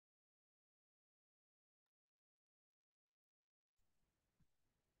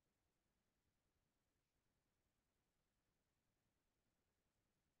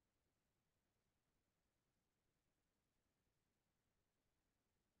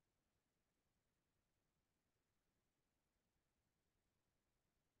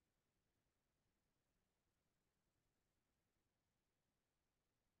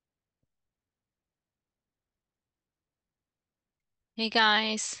Hey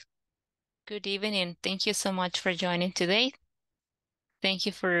guys, good evening. Thank you so much for joining today. Thank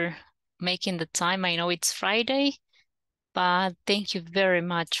you for making the time. I know it's Friday, but thank you very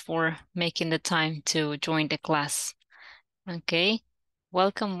much for making the time to join the class. Okay,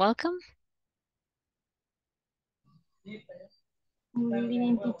 welcome, welcome. Good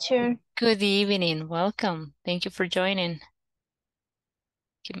evening, teacher. Good evening, welcome. Thank you for joining.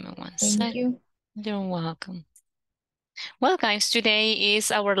 Give me one Thank sec. you. You're welcome. Well, guys, today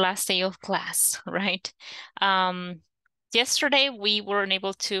is our last day of class, right? Yesterday we weren't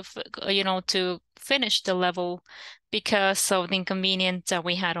able to, to finish the level because of the inconvenience that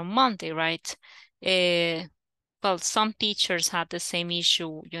we had on Monday, right? Well, some teachers had the same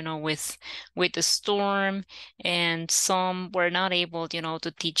issue, with the storm, and some were not able,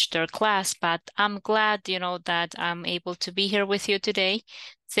 to teach their class. But I'm glad, that I'm able to be here with you today.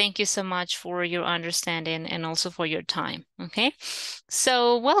 Thank you so much for your understanding and also for your time, okay?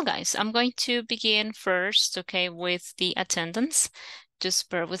 So, well, guys, I'm going to begin first, okay, with the attendance. Just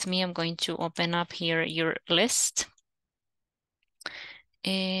bear with me. I'm going to open up here your list.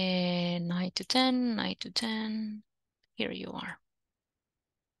 9 to 10, 9 to 10. Here you are.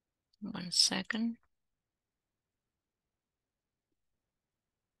 1 second.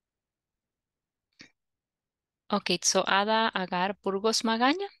 Okay, so Ada Agar Burgos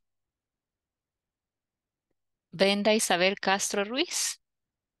Magaña. Brenda Isabel Castro Ruiz.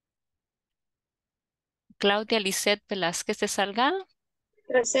 Claudia Lisette Velázquez de Salgado.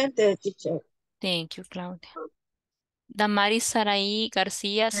 Presente, teacher. Thank you, Claudia. Damaris Saraí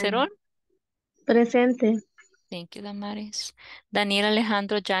García Cerón. Presente. Thank you, Damaris. Daniel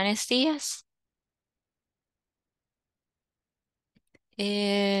Alejandro Llanes Díaz.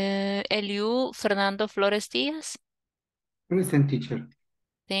 Eliu Fernando Flores Díaz. Present, teacher.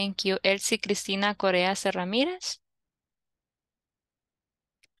 Thank you. Elsie Cristina Correa Ramírez.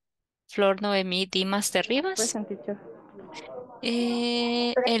 Flor Noemí Dimas de Rivas. Present, teacher.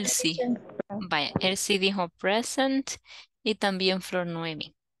 Elsie. Vaya, Elsie dijo present y también Flor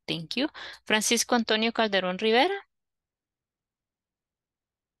Noemi. Thank you. Francisco Antonio Calderón Rivera.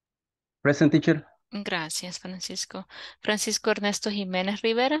 Present, teacher. Gracias, Francisco. Francisco Ernesto Jiménez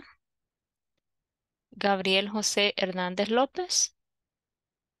Rivera. Gabriel José Hernández López.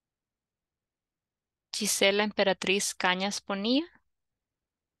 Gisela Emperatriz Cañas Ponía.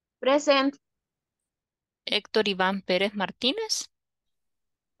 Present. Héctor Iván Pérez Martínez.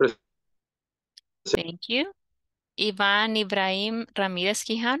 Present. Thank you. Iván Ibrahim Ramírez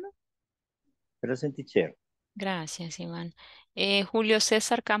Quijano. Present, teacher. Gracias, Iván. Julio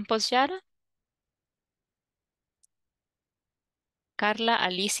César Campos Yara. Carla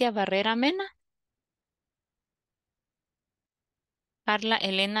Alicia Barrera Mena. Carla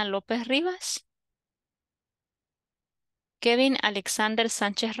Elena López Rivas. Kevin Alexander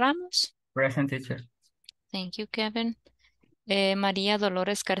Sánchez Ramos. Present, teacher. Thank you, Kevin. María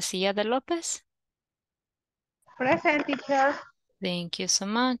Dolores García de López. Present, teacher. Thank you so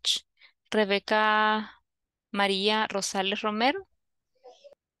much. Rebeca María Rosales Romero.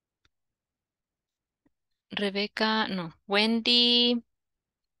 Wendy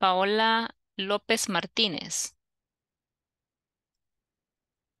Paola López Martínez.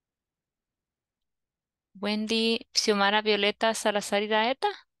 Wendy Xiomara Violeta Salazar Iraeta.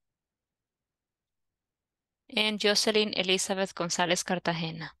 And Jocelyn Elizabeth González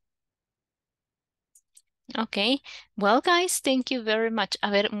Cartagena. Okay, well guys, thank you very much. A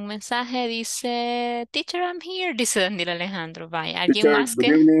ver, un mensaje dice, teacher, I'm here, dice Daniel Alejandro. Vaya, ¿alguien Teacher, más good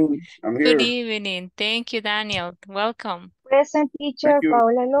que? evening. I'm here. Good evening. Thank you, Daniel. Welcome. Present, teacher. Thank you.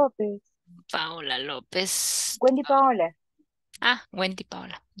 Paola López. Paola López. Wendy Paola. Wendy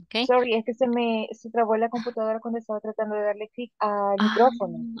Paola. Okay. Sorry, es que se trabó la computadora cuando estaba tratando de darle clic al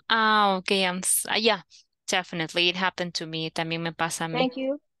micrófono. Okay. Yeah, definitely. It happened to me. También me pasa a mí. Thank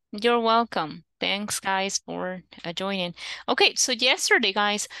you. You're welcome. Thanks, guys, for joining. Okay, so yesterday,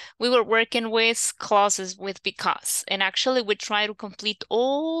 guys, we were working with clauses with because, and actually we tried to complete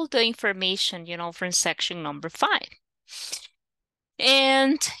all the information, from section number 5.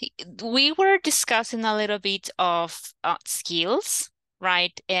 And we were discussing a little bit of skills,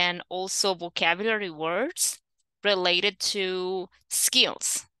 right? And also vocabulary words related to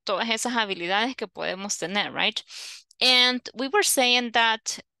skills. Todas esas habilidades que podemos tener, right? And we were saying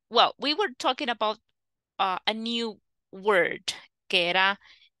that, well, we were talking about a new word, que era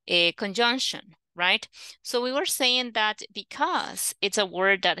conjunction, right? So we were saying that because it's a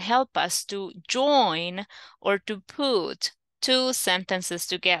word that helps us to join or to put two sentences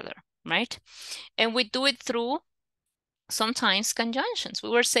together, right? And we do it through sometimes conjunctions. We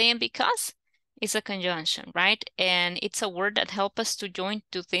were saying because It's a conjunction, right? And it's a word that helps us to join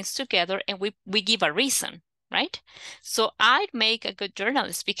two things together, and we give a reason, right? So I'd make a good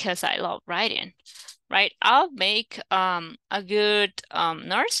journalist because I love writing, right? I'll make a good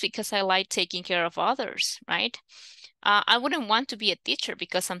nurse because I like taking care of others, right? I wouldn't want to be a teacher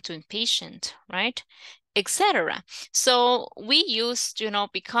because I'm too impatient, right? Etc. So we use,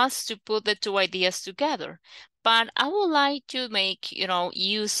 because to put the two ideas together. But I would like to make,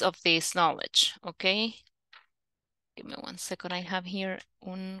 use of this knowledge, okay? Give me 1 second. I have here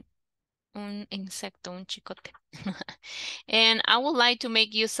un insecto, un chicote. And I would like to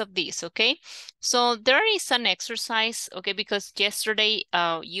make use of this, okay? So there is an exercise, okay, because yesterday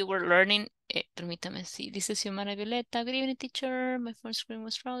you were learning, permítame see, this is Xiomara Violeta. Good evening, teacher. My phone screen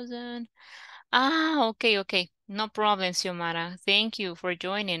was frozen. Okay. No problem, Xiomara. Thank you for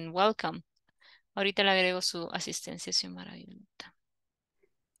joining. Welcome. Ahorita le agrego su asistencia, Xiomara Violeta.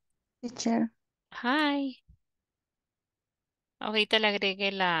 Teacher. Hi. Ahorita le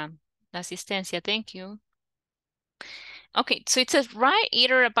agregué la asistencia. Thank you. Okay, so it says write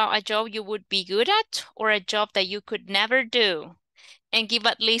either about a job you would be good at or a job that you could never do, and give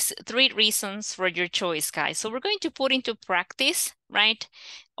at least 3 reasons for your choice, guys. So we're going to put into practice, right?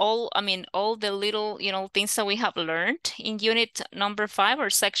 All the little, things that we have learned in unit number 5 or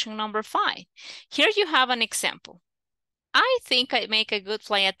section number 5. Here you have an example. I think I make a good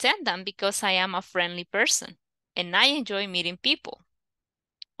flight attendant because I am a friendly person and I enjoy meeting people.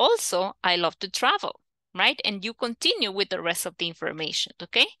 Also, I love to travel, right? And you continue with the rest of the information,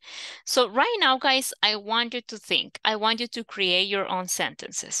 okay? So right now, guys, I want you to think. I want you to create your own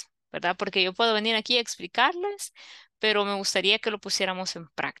sentences, ¿verdad? Porque yo puedo venir aquí a explicarles, pero me gustaría que lo pusiéramos en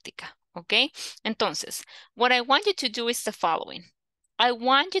práctica, okay? Entonces, what I want you to do is the following. I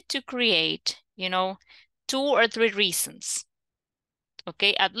want you to create, 2 or 3 reasons,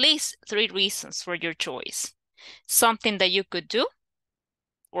 okay? At least 3 reasons for your choice. Something that you could do,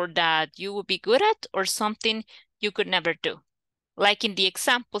 or that you would be good at, or something you could never do. Like in the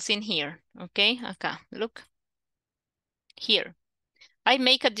examples in here, okay? Acá, look. Here. I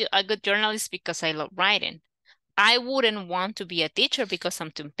make a good journalist because I love writing. I wouldn't want to be a teacher because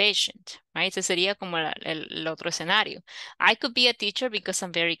I'm too impatient, right? Ese sería como el otro escenario. I could be a teacher because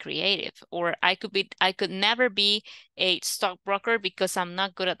I'm very creative, or I could never be a stockbroker because I'm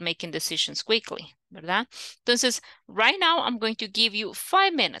not good at making decisions quickly, ¿verdad? Entonces, right now I'm going to give you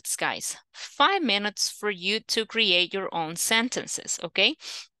 5 minutes, guys. 5 minutes for you to create your own sentences, okay?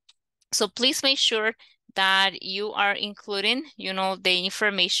 So please make sure that you are including, the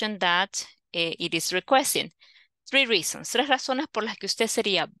information that it is requesting. 3 reasons, 3 razones por las que usted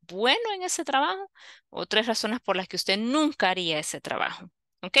sería bueno en ese trabajo, o 3 razones por las que usted nunca haría ese trabajo.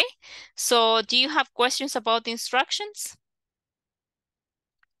 Okay? So, do you have questions about the instructions?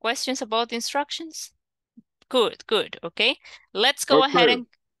 Questions about the instructions? Good. Okay. Let's go ahead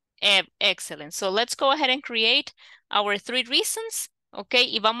and excellent. So let's go ahead and create our 3 reasons. Okay,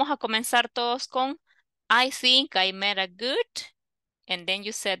 y vamos a comenzar todos con I think I met a good, and then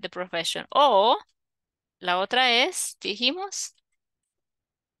you said the profession. O la otra es, dijimos,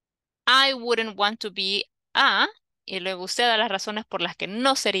 I wouldn't want to be a, y luego usted da las razones por las que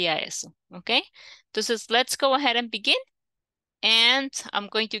no sería eso. Okay, entonces let's go ahead and begin. And I'm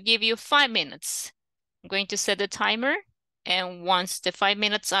going to give you 5 minutes. I'm going to set the timer, and once the 5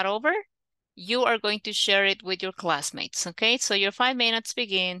 minutes are over, you are going to share it with your classmates, okay? So your 5 minutes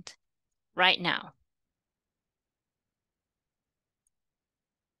begin right now.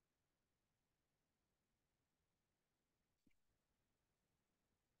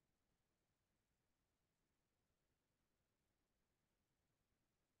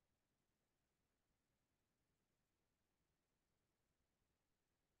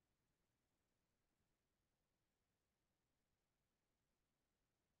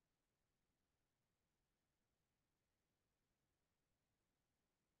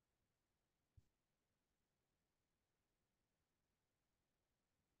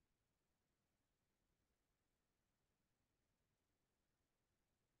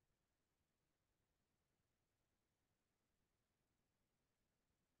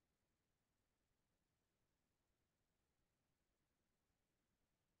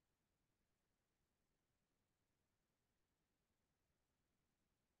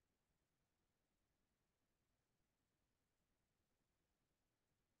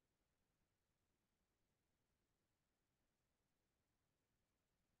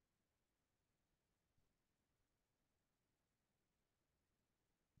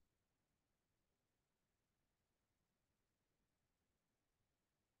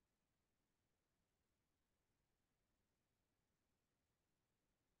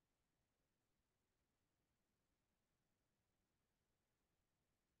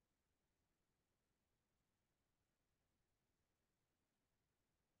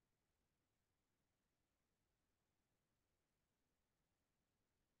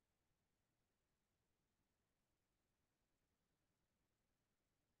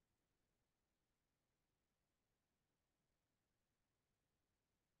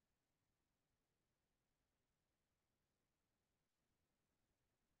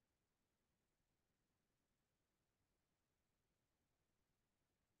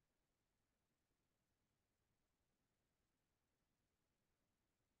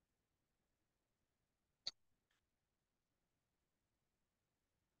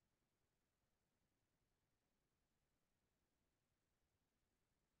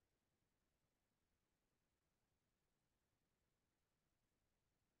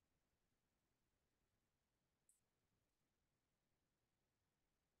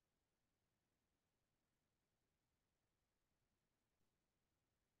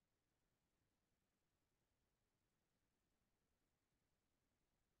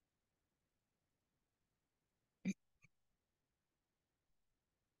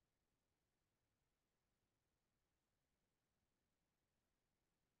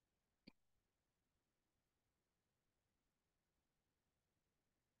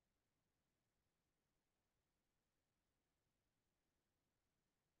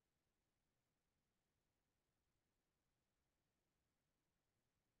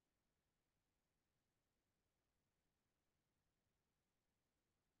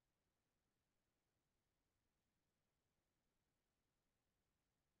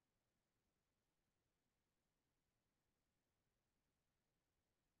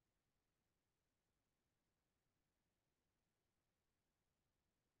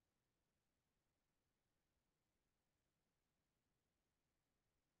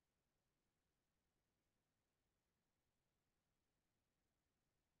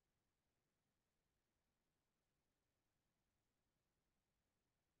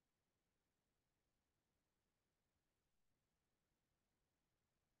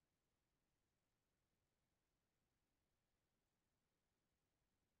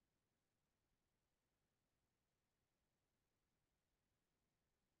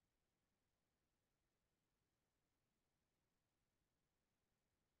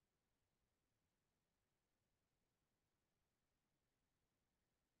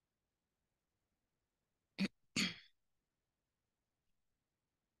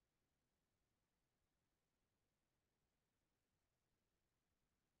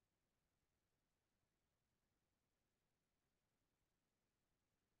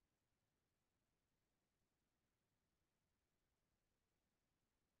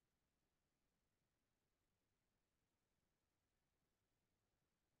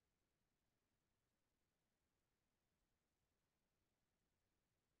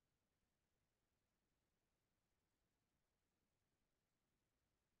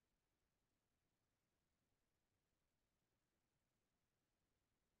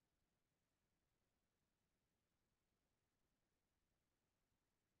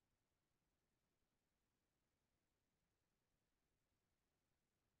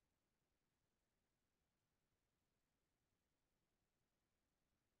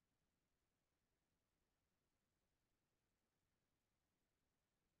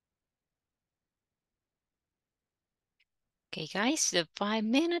 Okay, guys, the 5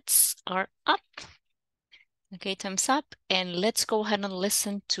 minutes are up. Okay, time's up. And let's go ahead and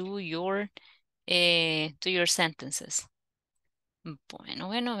listen to your sentences. Bueno,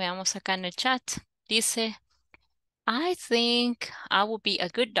 veamos acá en el chat. Dice, I think I will be a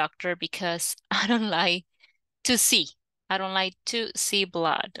good doctor because I don't like to see. I don't like to see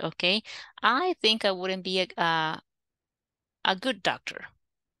blood, okay? I think I wouldn't be a good doctor,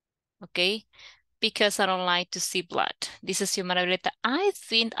 okay? Because I don't like to see blood. Dice Xiomara Violeta, I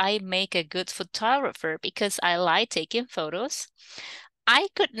think I make a good photographer because I like taking photos. I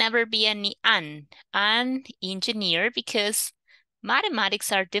could never be an engineer because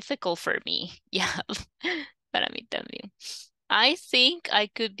mathematics are difficult for me. Yeah, para mí también. I think I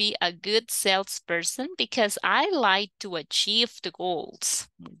could be a good salesperson because I like to achieve the goals.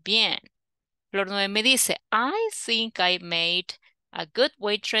 Muy bien. Flor 9 me dice, I think I made a good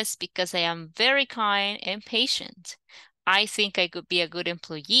waitress because I am very kind and patient. I think I could be a good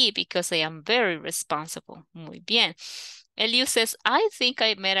employee because I am very responsible. Muy bien. Eliu says, I think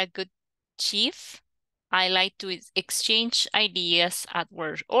I made a good chief. I like to exchange ideas at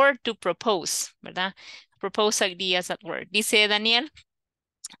work or to propose, ¿verdad? Propose ideas at work. Dice Daniel,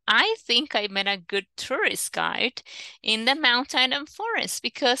 I think I met a good tourist guide in the mountain and forest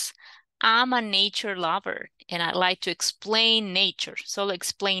because I'm a nature lover and I like to explain nature. So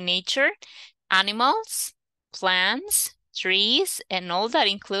explain nature, animals, plants, trees, and all that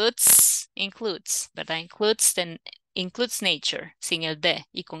includes, ¿verdad? Includes nature, sin el de,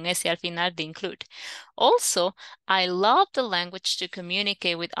 y con ese al final de include. Also, I love the language to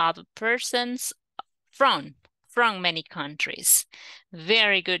communicate with other persons from many countries.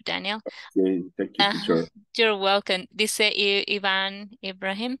 Very good, Daniel. Okay, thank you, teacher. You're welcome. Dice Ivan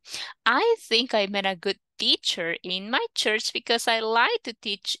Ibrahim, I think I met a good teacher in my church because I like to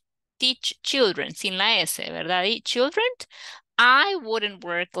teach children, sin la S, ¿verdad? Y children, I wouldn't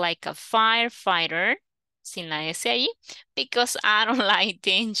work like a firefighter, sin la S ahí, because I don't like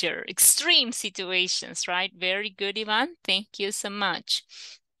danger, extreme situations, right? Very good, Ivan. Thank you so much.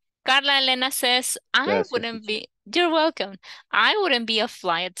 Carla Elena says, you're welcome. I wouldn't be a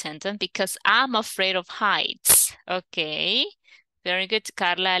flight attendant because I'm afraid of heights. Okay, very good.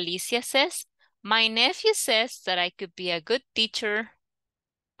 Carla Alicia says, my nephew says that I could be a good teacher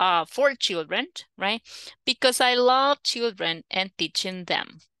for children, right? Because I love children and teaching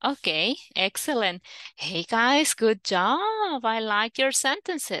them. Okay, excellent. Hey guys, good job. I like your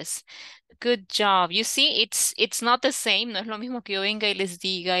sentences. Good job. You see, it's not the same. No es lo mismo que yo venga y les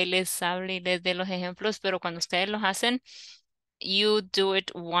diga y les hable y les dé los ejemplos, pero cuando ustedes los hacen, you do it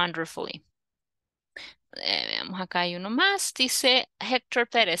wonderfully. Veamos acá hay uno más. Dice Héctor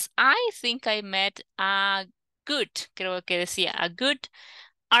Pérez, I think I met a good, creo que decía, a good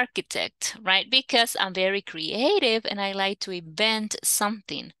architect, right? Because I'm very creative and I like to invent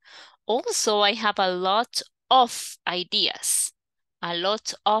something. Also, I have a lot of ideas. A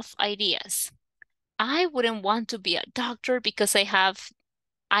lot of ideas. I wouldn't want to be a doctor because I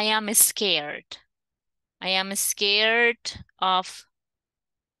am scared. I am scared of,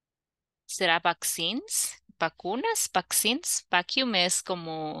 ¿será vaccines? ¿Vacunas? Vaccines. Vacuum es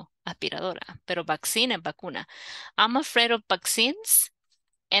como aspiradora, pero vaccine es vacuna. I'm afraid of vaccines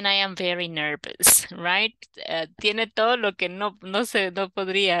and I am very nervous, right? Tiene todo lo que no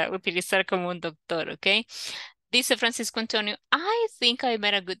podría utilizar como un doctor, ¿ok? Dice Francisco Antonio, I think I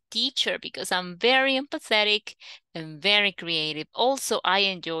met a good teacher because I'm very empathetic and very creative. Also, I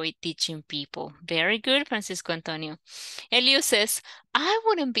enjoy teaching people. Very good, Francisco Antonio. Elio says, I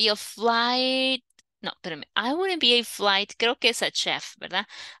wouldn't be a flight. No, espérame. I wouldn't be a flight. Creo que es a chef, ¿verdad?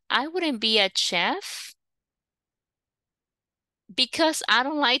 I wouldn't be a chef because I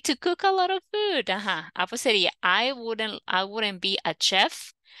don't like to cook a lot of food. Pues sería, I wouldn't be a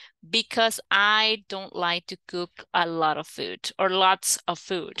chef because I don't like to cook a lot of food or lots of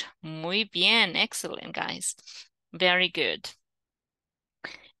food. Muy bien, excellent, guys. Very good.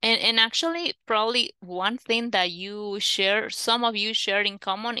 And actually, probably one thing that some of you share in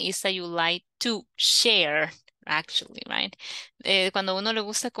common is that you like to share, actually, right? Cuando uno le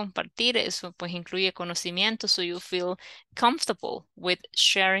gusta compartir, eso pues incluye conocimiento, so you feel comfortable with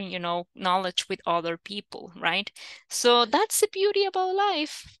sharing, knowledge with other people, right? So that's the beauty about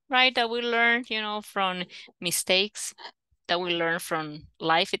life, right? That we learn, from mistakes, that we learn from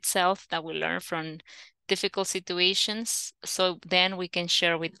life itself, that we learn from difficult situations, so then we can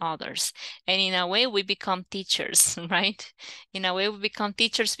share with others. And in a way, we become teachers, right? In a way, we become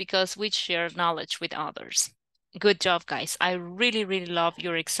teachers because we share knowledge with others. Good job, guys. I really, really love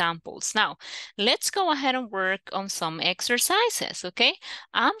your examples. Now, let's go ahead and work on some exercises, okay?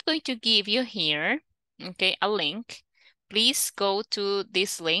 I'm going to give you here, okay, a link please go to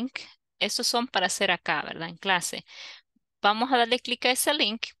this link. Estos son para hacer acá, ¿verdad? En clase. Vamos a darle clic a ese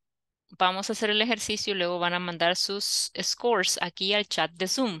link. Vamos a hacer el ejercicio y luego van a mandar sus scores aquí al chat de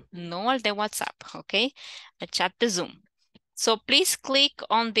Zoom, no al de WhatsApp, ¿ok? Al chat de Zoom. So please click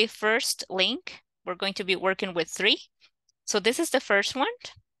on the first link. We're going to be working with 3. So this is the first one,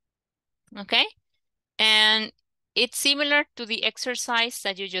 okay? And it's similar to the exercise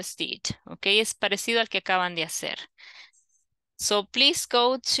that you just did, okay? Es parecido al que acaban de hacer. So please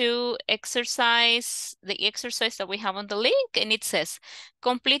go to the exercise that we have on the link, and it says,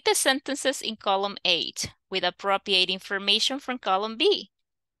 complete the sentences in column 8 with appropriate information from column B.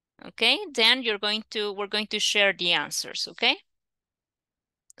 Okay, then we're going to share the answers, okay?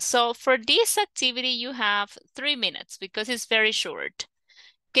 So for this activity, you have 3 minutes because it's very short.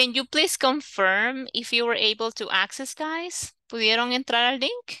 Can you please confirm if you were able to access, guys? ¿Pudieron entrar al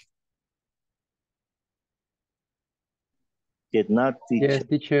link? Did not, teacher. Yes,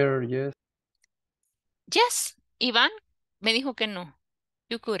 teacher, yes. Yes. Iván me dijo que no.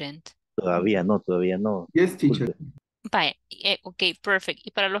 You couldn't. Todavía no. Yes, teacher. Disculpe. Vaya, ok, perfect.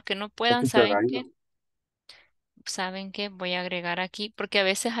 Y para los que no puedan, ¿saben qué? Voy a agregar aquí, porque a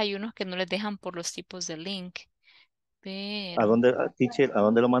veces hay unos que no les dejan por los tipos de link. Pero ¿A dónde, teacher? ¿A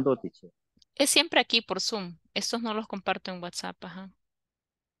dónde lo mandó, teacher? es siempre aquí por Zoom. Estos no los comparto en WhatsApp, ajá.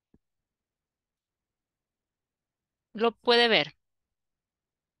 Lo puede ver.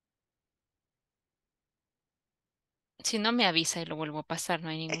 Si no me avisa y lo vuelvo a pasar, no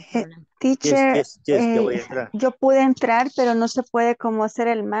hay ningún problema. Teacher, Yes, ya voy a entrar. yo pude entrar, pero no se puede como hacer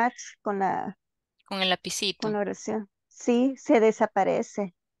el match con la Con el lapicito. oración. Sí, se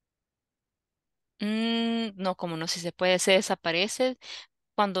desaparece. No, como no, si se puede, se desaparece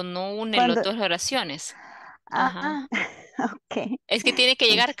cuando no une las Cuando... dos oraciones. Ah, Ajá. ok. Es que tiene que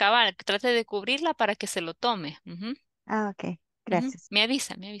llegar cabal, trate de cubrirla para que se lo tome. Ujú. Ok, gracias. Me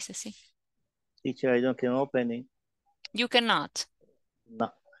avisa, sí. Teacher, I don't can open it. You cannot.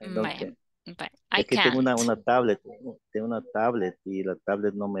 No, I don't Vaya, can. vaya. I Es que can't. tengo una tablet y la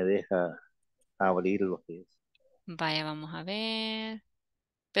tablet no me deja abrir lo que es. Vaya, vamos a ver.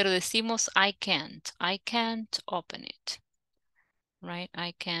 Pero decimos I can't open it. Right,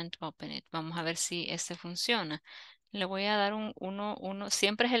 I can't open it. Vamos a ver si este funciona. Le voy a dar uno.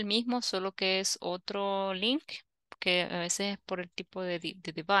 Siempre es el mismo, solo que es otro link, que a veces es por el tipo de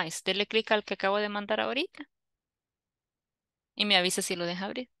device. Dele clic al que acabo de mandar ahorita. Y me avisa si lo deja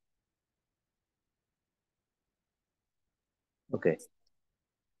abrir. Ok.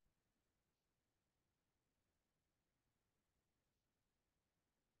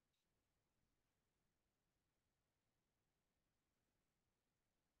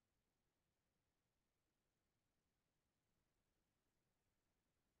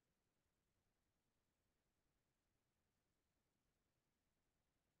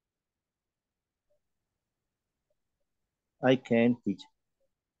 I can, teacher.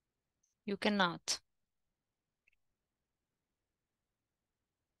 You cannot.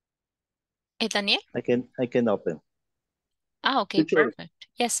 Daniel? I can open. Okay, Teacher. perfect.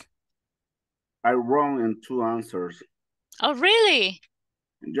 Yes. I wrong in 2 answers. Oh, really?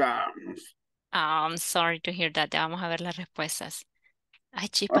 Yeah. I'm sorry to hear that. Ya vamos a ver las respuestas. Ay,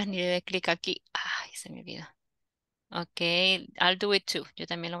 chispas, ni le dé clic aquí. Ay, se me olvidó. Ok, I'll do it too. Yo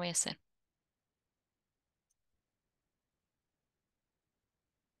también lo voy a hacer.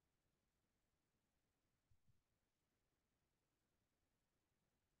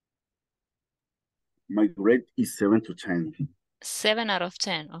 My grade is 7 to 10. 7 out of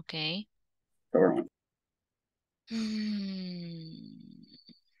 10, ok. Alright.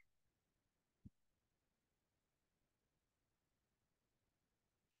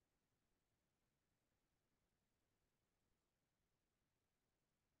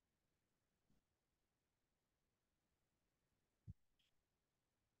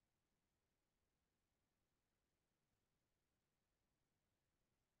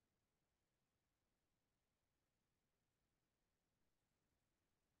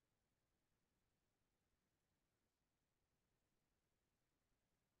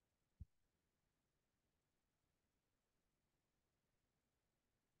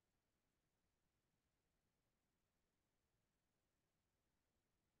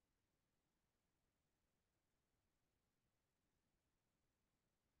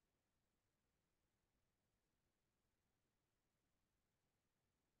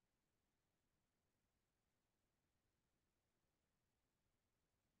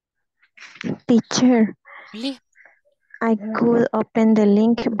 Teacher, Li- I could open the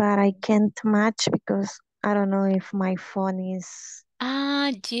link, but I can't match because I don't know if my phone is...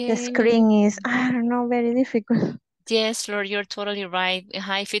 The yeah. screen is, I don't know, very difficult. Yes, Lord, you're totally right.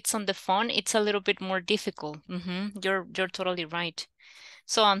 If it's on the phone, it's a little bit more difficult. You're totally right.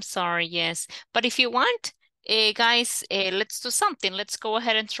 So I'm sorry, yes. But if you want, guys, let's do something. Let's go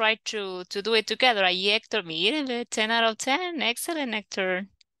ahead and try to do it together. Ahí, Héctor, mírele, 10 out of 10. Excellent, Héctor.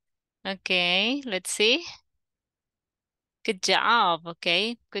 Okay, let's see. Good job,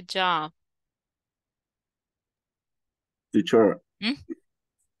 okay? Good job. Teacher, Hmm?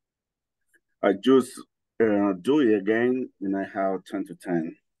 I just do it again and I have 10 to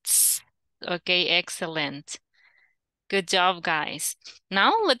 10. Okay, excellent. Good job, guys.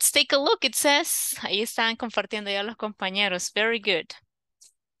 Now let's take a look. It says, ahí están compartiendo ya los compañeros. Very good.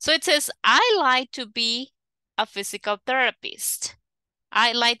 So it says, I like to be a physical therapist.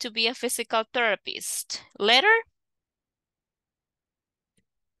 I like to be a physical therapist. Letter?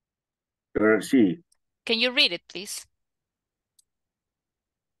 Sí. Can you read it, please?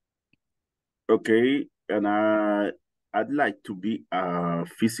 Okay, and I'd like to be a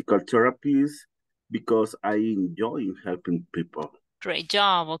physical therapist because I enjoy helping people. Great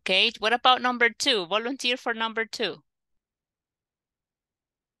job, okay. What about number 2? Volunteer for number 2.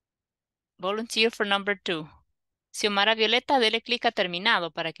 Volunteer for number 2. Xiomara Violeta, dele clic a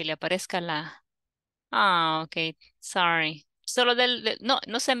terminado para que le aparezca la... Ah, ok, sorry. Solo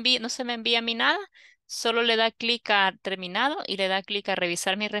no se me envía a mí nada. Solo le da clic a terminado y le da clic a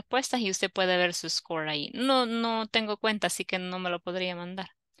revisar mis respuestas y usted puede ver su score ahí. No tengo cuenta, así que no me lo podría mandar.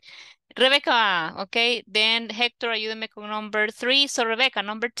 Rebecca, ok. Then Hector, ayúdeme con number 3. So Rebecca,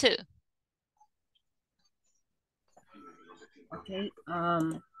 number 2. Okay.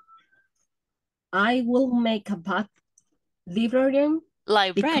 I will make a bad librarian.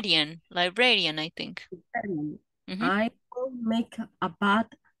 Librarian, I think. I will make a bad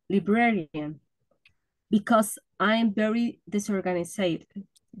librarian because I'm very disorganized.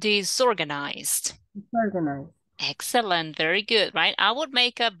 Disorganized. Excellent, very good, right? I would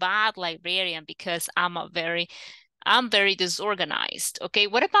make a bad librarian because I'm very disorganized. Okay,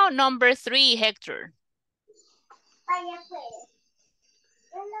 what about number 3, Hector?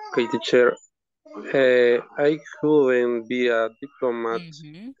 Okay, teacher. I couldn't be a diplomat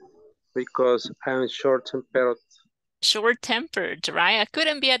because I'm short-tempered. Short-tempered, right? I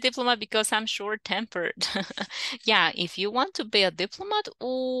couldn't be a diplomat because I'm short-tempered. Yeah, if you want to be a diplomat,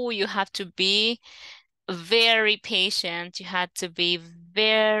 you have to be very patient. You have to be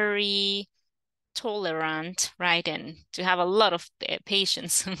very tolerant, right? And to have a lot of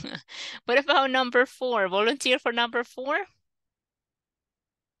patience. What about number 4? Volunteer for number 4?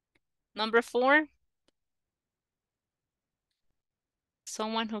 Number 4?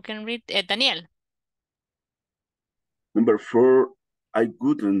 Someone who can read? Daniel. Number 4, I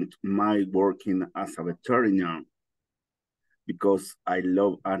wouldn't mind working as a veterinarian because I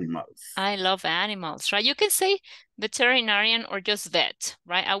love animals. I love animals, right? You can say veterinarian or just vet,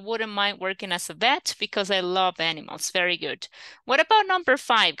 right? I wouldn't mind working as a vet because I love animals. Very good. What about number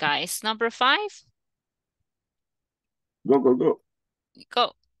 5, guys? Number 5? Go.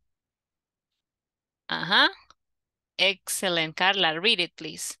 Go. Excellent. Carla, read it,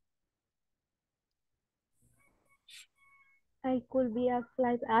 please. I could be a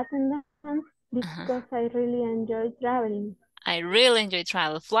flight attendant because I really enjoy traveling. I really enjoy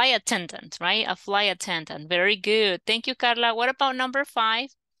travel. Fly attendant, right? A fly attendant. Very good. Thank you, Carla. What about number 5?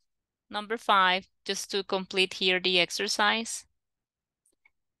 Number 5, just to complete here the exercise.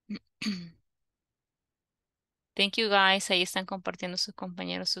 Thank you, guys. Ahí están compartiendo sus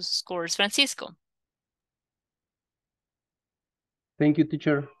compañeros sus scores. Francisco. Thank you,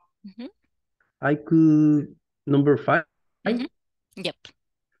 teacher. I could, number 5? Yep.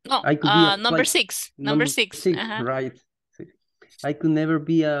 No, I could be number 6. Number 6. Right. I could never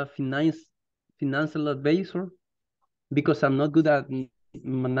be a financial advisor because I'm not good at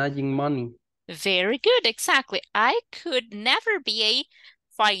managing money. Very good, exactly. I could never be a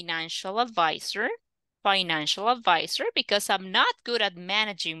financial advisor because I'm not good at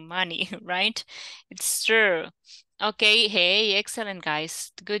managing money, right? It's true. Okay, hey, excellent,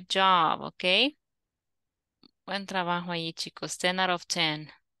 guys. Good job, okay? Buen trabajo ahí, chicos. 10 out of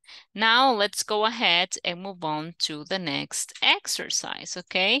 10. Now, let's go ahead and move on to the next exercise,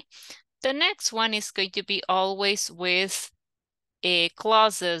 okay? The next one is going to be always with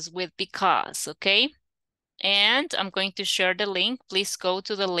clauses with because, okay? And I'm going to share the link. Please go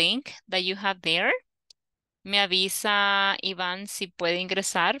to the link that you have there. Me avisa Iván si puede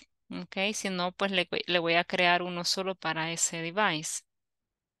ingresar, okay? Si no, pues le voy a crear uno solo para ese device.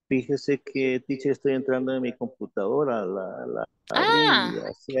 Fíjese que, teacher, estoy entrando en mi computadora, la abrí,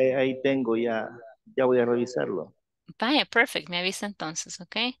 así ahí tengo ya voy a revisarlo. Vaya, perfect. Me avisa entonces,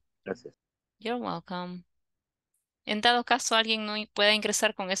 ¿ok? Gracias. You're welcome. En dado caso alguien no pueda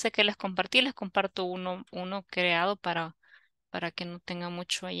ingresar con ese que les compartí, les comparto uno creado para que no tenga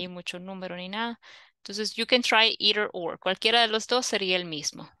mucho allí, mucho número ni nada. Entonces, you can try either or. Cualquiera de los dos sería el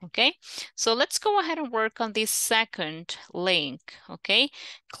mismo, okay? So let's go ahead and work on this second link, okay?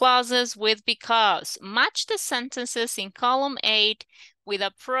 Clauses with because. Match the sentences in column 8 with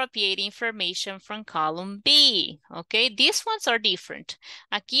appropriate information from column B, okay? These ones are different.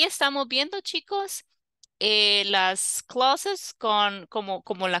 Aquí estamos viendo, chicos, las clauses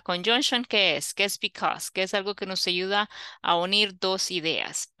como la conjunction que es because, que es algo que nos ayuda a unir dos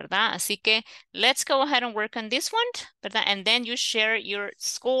ideas, ¿verdad? Así que let's go ahead and work on this one, ¿verdad? And then you share your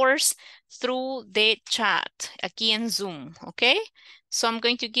scores through the chat aquí en Zoom, okay? So I'm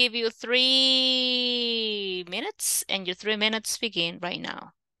going to give you 3 minutes and your 3 minutes begin right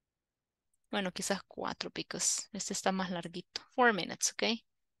now. Bueno, quizás 4 because este está más larguito. 4 minutes, okay?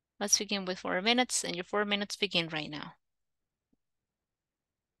 Let's begin with 4 minutes, and your 4 minutes begin right now.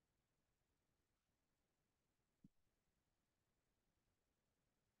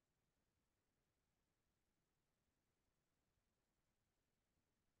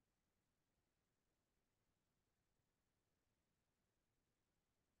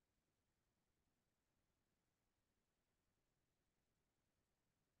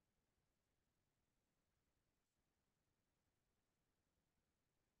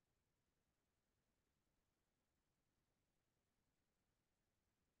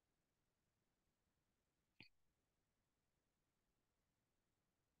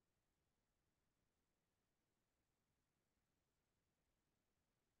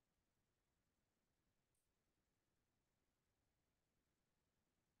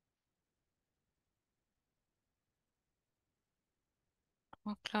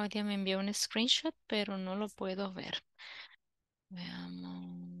 Oh, Claudia me envió un screenshot, pero no lo puedo ver.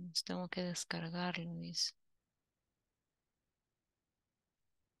 Veamos, tengo que descargarlo, dice.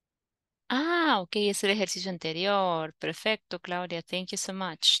 Ah, ok, es el ejercicio anterior. Perfecto, Claudia. Thank you so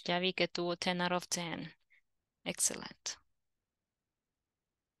much. Ya vi que tuvo 10 out of 10. Excellent.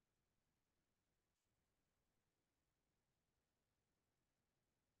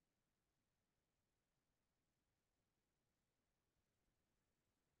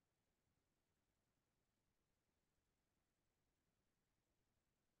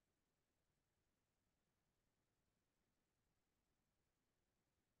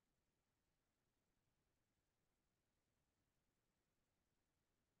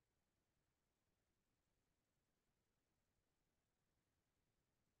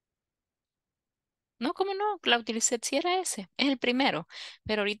 No, ¿cómo no? Claudia Lisset sí era ese. Es el primero.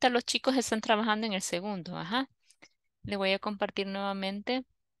 Pero ahorita los chicos están trabajando en el segundo. Ajá. Le voy a compartir nuevamente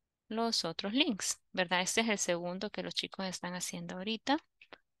los otros links, ¿verdad? Este es el segundo que los chicos están haciendo ahorita.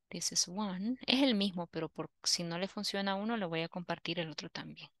 This is one. Es el mismo, pero si no le funciona a uno, le voy a compartir el otro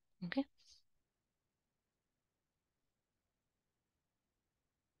también. ¿Ok?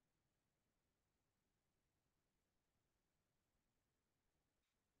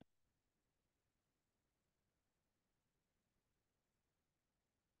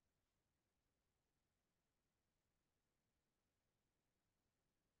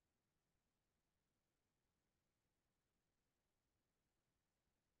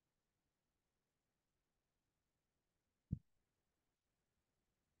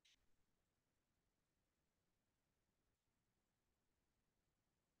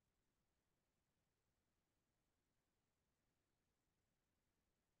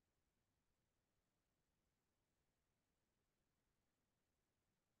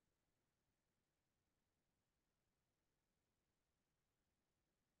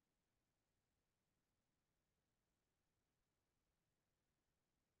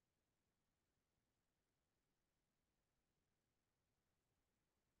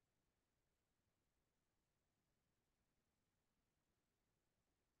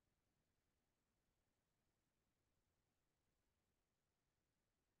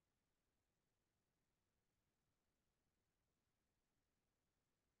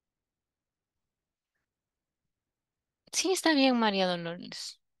 Sí, está bien, María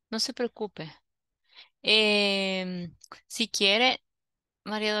Dolores. No se preocupe. Si quiere,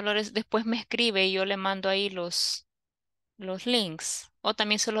 María Dolores, después me escribe y yo le mando ahí los links. O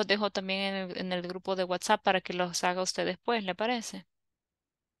también se los dejo también en el grupo de WhatsApp para que los haga usted después, ¿le parece?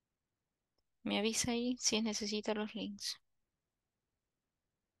 Me avisa ahí si necesita los links.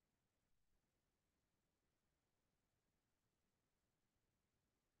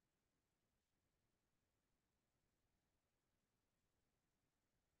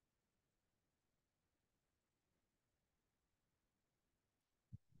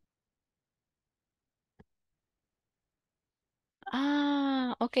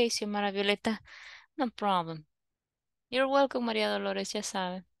 Ok, Xiomara Violeta. No problem. You're welcome, María Dolores, ya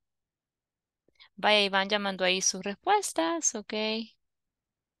sabe. Vaya, Iván ya mandó ahí sus respuestas, ok.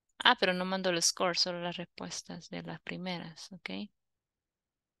 Ah, pero no mandó el score, solo las respuestas de las primeras, ok.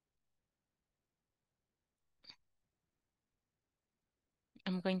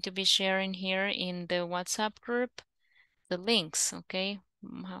 I'm going to be sharing here in the WhatsApp group the links, ok.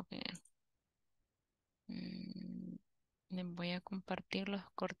 Vamos a ver. Les voy a compartir los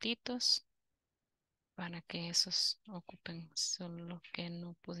cortitos para que esos ocupen solo los que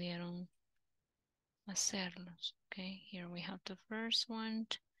no pudieron hacerlos. Okay, here we have the first one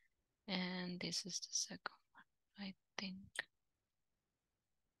and this is the second one. I think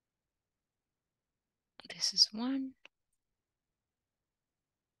this is one.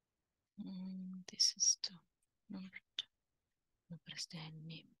 This is two. Number two. No presté el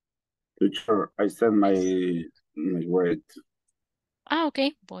mío. Teacher, I sent my grade. Ah,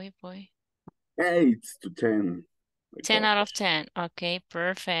 okay. Voy. 8 to 10. 10 out of 10. Okay,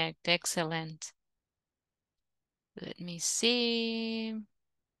 perfect. Excellent. Let me see.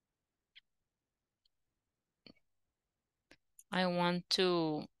 I want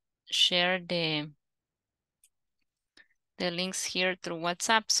to share the links here through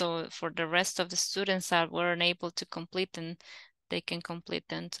WhatsApp. So for the rest of the students that weren't able to complete them, they can complete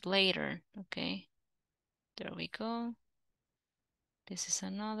them later. Okay, there we go. This is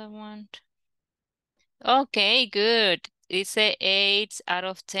another one. Okay, good. It's a 8 out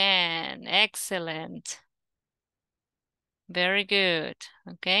of 10. Excellent. Very good.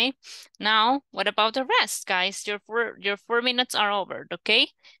 Okay. Now, what about the rest, guys? Your 4 minutes are over, okay?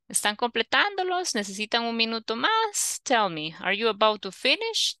 ¿Están completándolos? ¿Necesitan un minuto más? Tell me, are you about to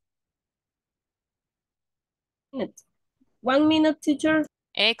finish? 1 minute, teacher.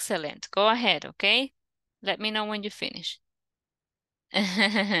 Excellent. Go ahead, okay? Let me know when you finish.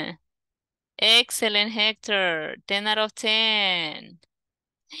 Excellent, Hector. 10 out of 10.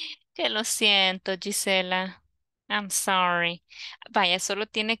 Que lo siento, Gisela. I'm sorry. Vaya, solo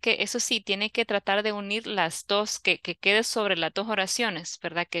tiene que, eso sí, tiene que tratar de unir las dos, que quede sobre las dos oraciones,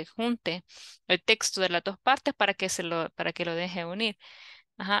 ¿verdad? Que junte el texto de las dos partes para que para que lo deje unir.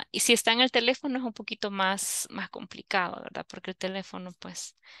 Ajá. Y si está en el teléfono es un poquito más complicado, ¿verdad? Porque el teléfono,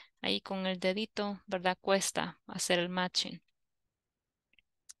 pues, ahí con el dedito, ¿verdad? Cuesta hacer el matching.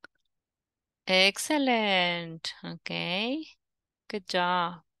 Excellent. Ok. Good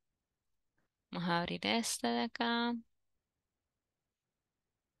job. Vamos a abrir esta de acá.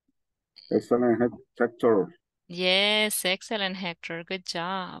 Excellent, Hector. Yes, excellent, Hector. Good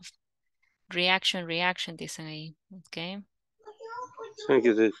job. Reaction, dicen ahí. Ok. Thank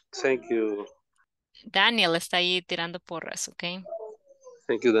you. Daniel está ahí tirando porras, ok.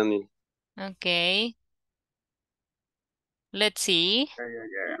 Thank you, Daniel. Ok. Let's see.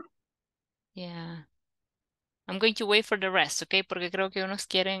 Yeah. I'm going to wait for the rest, ok, porque creo que unos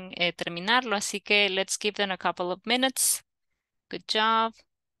quieren terminarlo, así que let's give them a couple of minutes. Good job.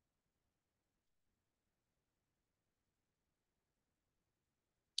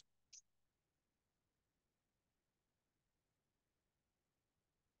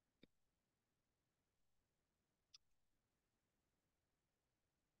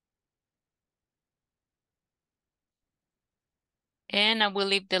 And I will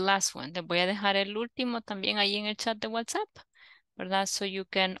leave the last one. Te voy a dejar el último también ahí en el chat de WhatsApp, ¿verdad? So you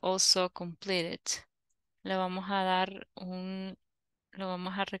can also complete it. Le vamos a dar lo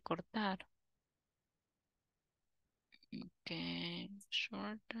vamos a recortar. Okay,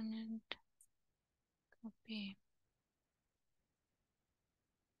 shorten it. Copy.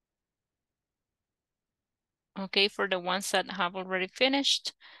 Okay, for the ones that have already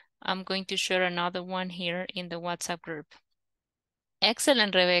finished, I'm going to share another one here in the WhatsApp group.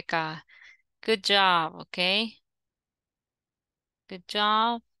 Excellent, Rebecca. Good job, okay? Good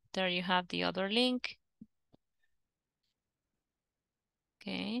job. There you have the other link.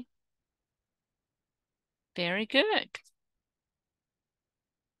 Okay. Very good.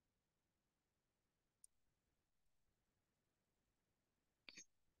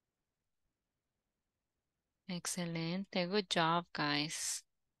 Excelente. Good job, guys.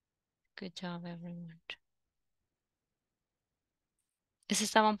 Good job, everyone. Ese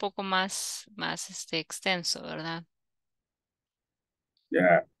estaba un poco más extenso, ¿verdad?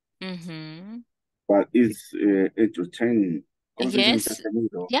 Yeah. Mm-hmm. But it's entertaining.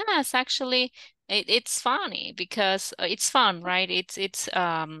 Yes, actually, it's funny because it's fun, right? It's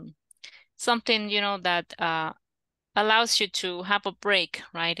something, you know, that allows you to have a break,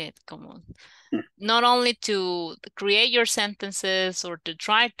 right? Not only to create your sentences or to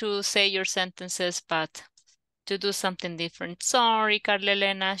try to say your sentences, but to do something different. Sorry, Carla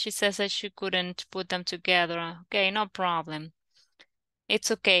Elena. She says that she couldn't put them together. Okay, no problem.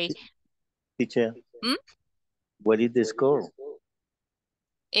 It's okay. Teacher, ¿Mm? what is the score?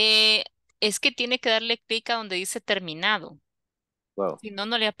 Es que tiene que darle clic a donde dice terminado. Wow. Si no,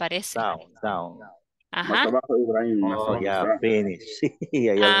 no le aparece. Down. Ajá. Más abajo, Ibrahim, más Oh, abajo ya, está. finish. Sí,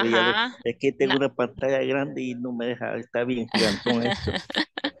 ya vi. Ajá. Es que tengo No. una pantalla grande y no me deja, está bien gigantón esto.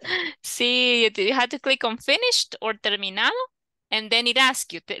 Sí, you have to click on finished or terminado, and then it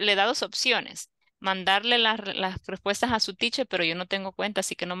asks you, le da dos opciones. Mandarle las respuestas a su teacher, pero yo no tengo cuenta,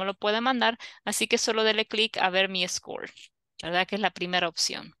 así que no me lo puede mandar, así que solo dele clic a ver mi score, ¿verdad? Que es la primera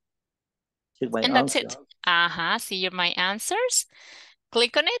opción. Check my And that's answer. it. Ajá, see my answers.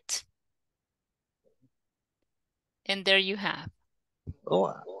 Click on it. And there you have.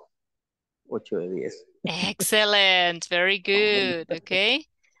 Oh, 8 de 10. Excellent. Very good. Okay.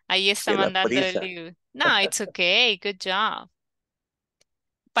 Ahí está Que la mandando el prisa. libro. No, it's okay. Good job.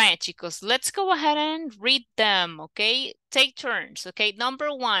 Vaya, chicos, let's go ahead and read them, okay? Take turns, okay?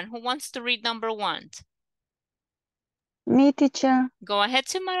 Number one, who wants to read number one? Me, teacher. Go ahead,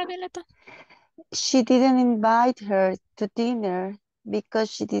 Xiomara Violeta. She didn't invite her to dinner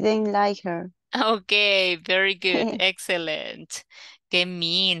because she didn't like her. Okay, very good. Excellent. Qué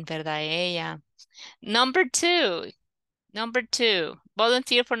mean, ¿verdad, ella? Number two. Number two.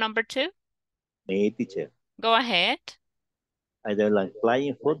 Volunteer for number two? Me, teacher. Go ahead. I don't like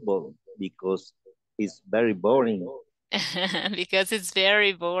playing football because it's very boring. Because it's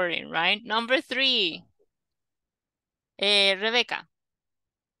very boring, right? Number three. Rebecca.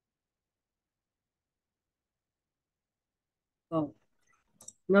 Oh.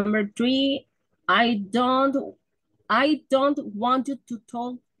 Number three, I don't want you to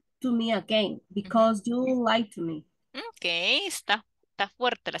talk to me again because you lied to me. Okay, está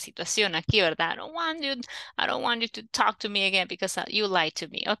fuerte la situación aquí, ¿verdad? I don't want you to talk to me again because you lied to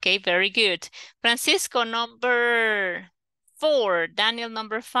me. Okay, very good. Francisco, number 4. Daniel,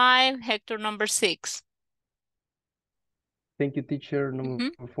 number 5. Hector, number 6. Thank you, teacher. Number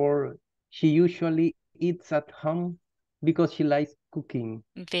 4. She usually eats at home because she likes cooking.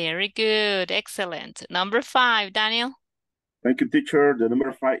 Very good. Excellent. Number 5, Daniel. Thank you, teacher. The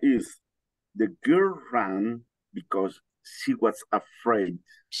number 5 is the girl ran because she was afraid.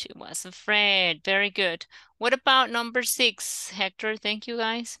 She was afraid. Very good. What about number 6, Hector? Thank you,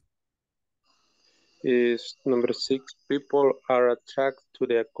 guys. Is number 6, people are attracted to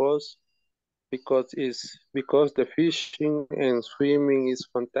the coast because the fishing and swimming is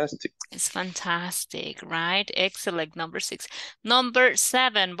fantastic. It's fantastic, right? Excellent. Number 6. Number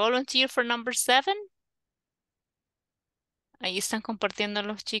 7. Volunteer for number 7. Ahí están compartiendo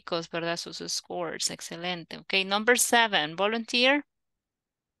los chicos, ¿verdad? Sus scores. Excelente. Okay, number 7. Volunteer.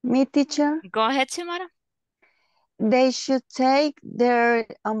 Me, teacher. Go ahead, Xiomara. They should take their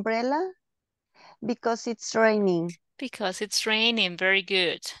umbrella because it's raining. Because it's raining. Very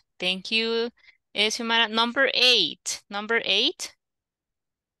good. Thank you, Xiomara. Number 8. Number 8.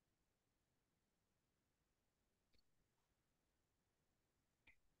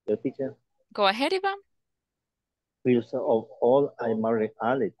 Yo, teacher. Go ahead, Iván. First of all, I married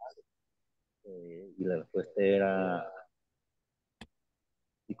Alex. Y la respuesta era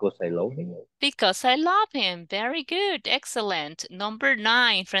because I love him. Because I love him. Very good. Excellent. Number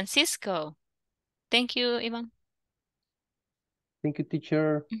 9, Francisco. Thank you, Ivan. Thank you,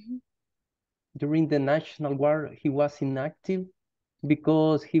 teacher. During the National War, he was inactive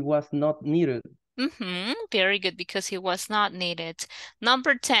because he was not needed. Very good, because he was not needed.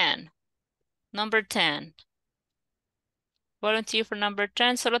 Number 10. Number 10. Volunteer for number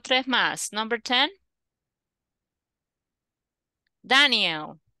 10. Solo 3 más. Number 10.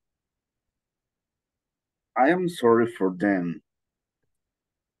 Daniel. I am sorry for them.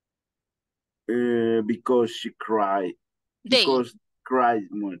 Because she cried. Because cried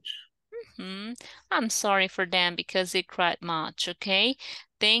much. I'm sorry for them because they cried much, okay?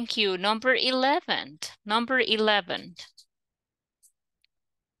 Thank you. Number 11. Number 11.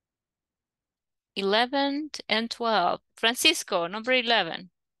 11 and 12. Francisco, number 11.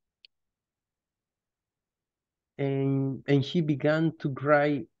 And she began to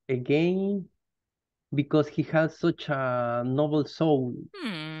cry again because he had such a noble soul.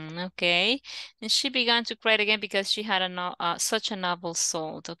 Okay. And she began to cry again because she had such a noble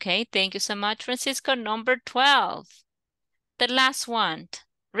soul. Okay, thank you so much, Francisco. Number 12. The last one.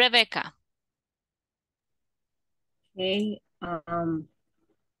 Rebecca. Okay.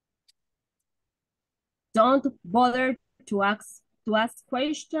 Don't bother to ask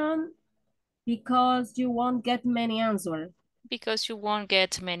question because you won't get many answers. because you won't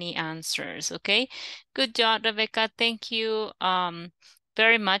get many answers, okay? Good job, Rebecca. Thank you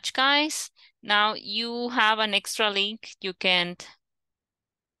very much, guys. Now you have an extra link. You can...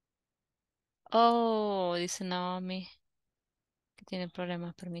 Oh, dice Naomi que tiene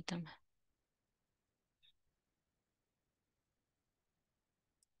problemas, permítame.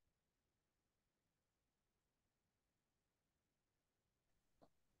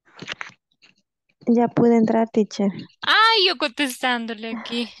 Ya pude entrar, teacher. Ay, yo contestándole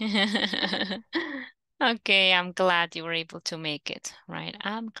aquí. Okay, I'm glad you were able to make it, right?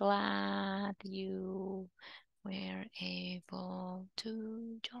 I'm glad you were able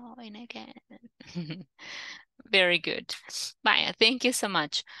to join again. Very good. Vaya, thank you so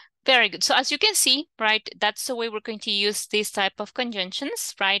much. Very good. So as you can see, right, that's the way we're going to use this type of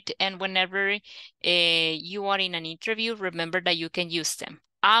conjunctions, right? And whenever you are in an interview, remember that you can use them.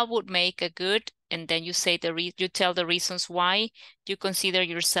 I would make a good, and then you say you tell the reasons why you consider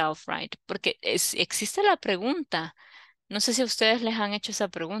yourself, right? Porque existe la pregunta. No sé si a ustedes les han hecho esa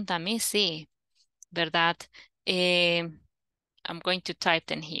pregunta. A mí sí, ¿verdad? I'm going to type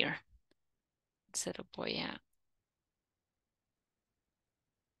them here. Se lo voy a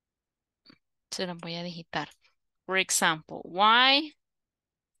digitar. For example, why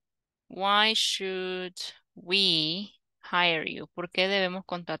should we hire you? ¿Por qué debemos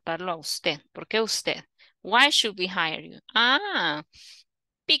contratarlo a usted? ¿Por qué usted? Why should we hire you?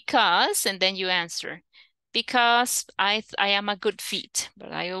 Because, and then you answer. Because I am a good fit,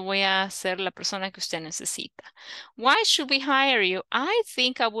 ¿verdad? Yo voy a ser la persona que usted necesita. Why should we hire you? I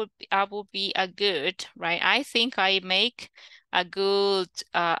think I would be a good, right? I think I make a good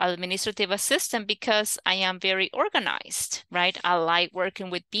administrative assistant because I am very organized, right? I like working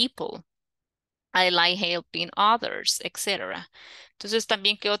with people. I like helping others, etc. Entonces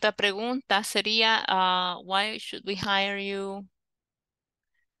también que otra pregunta sería, why should we hire you?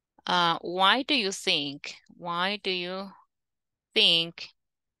 Why do you think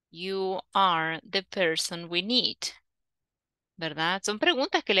you are the person we need? ¿Verdad? Son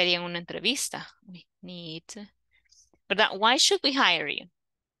preguntas que le harían una entrevista. We need, ¿verdad? Why should we hire you?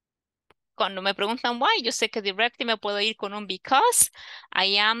 Cuando me preguntan why, yo sé que directly me puedo ir con un because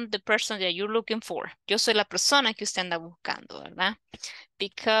I am the person that you're looking for. Yo soy la persona que usted anda buscando, ¿verdad?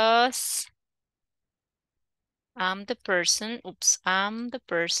 Because I'm the person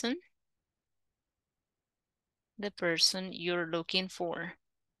you're looking for.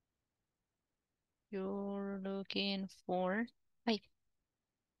 Looking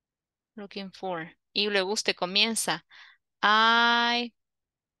for. Y luego usted comienza.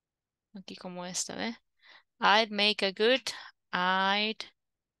 Aquí como esta, ¿ve? I'd make a good.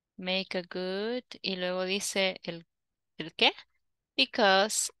 Y luego dice el qué?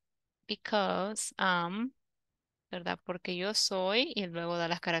 Because, ¿verdad? Porque yo soy, y luego da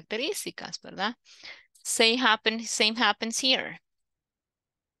las características, ¿verdad? Same happens here.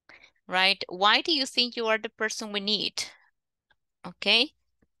 Right? Why do you think you are the person we need? Okay.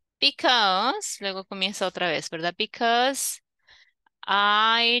 Because, luego comienza otra vez, ¿verdad? Because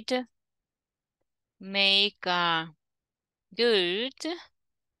I'd make a good,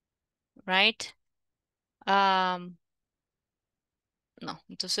 right? No,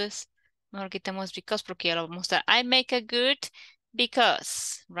 entonces mejor quitemos because porque ya lo vamos a mostrar. I make a good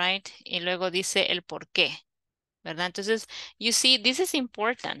because, right? Y luego dice el por qué, ¿verdad? Entonces, you see, this is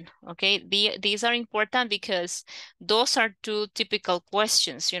important, okay? These are important because those are two typical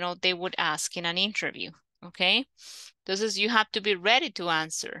questions, you know, they would ask in an interview, okay? Entonces, you have to be ready to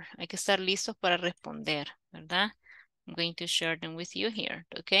answer. Hay que estar listos para responder, ¿verdad? I'm going to share them with you here,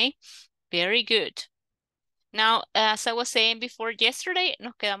 okay? Very good. Now, as I was saying before, yesterday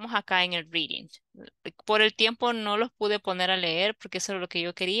nos quedamos acá en el reading. Por el tiempo no los pude poner a leer porque eso es lo que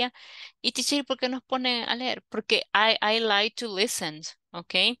yo quería. Y teacher, ¿por qué nos ponen a leer? Porque I like to listen,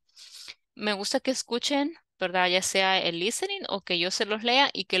 ¿ok? Me gusta que escuchen, ¿verdad? Ya sea el listening o que yo se los lea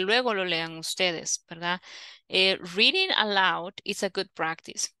y que luego lo lean ustedes, ¿verdad? Reading aloud is a good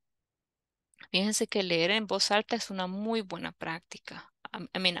practice. Fíjense que leer en voz alta es una muy buena práctica.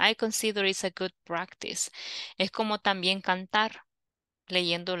 I mean, I consider it's a good practice. Es como también cantar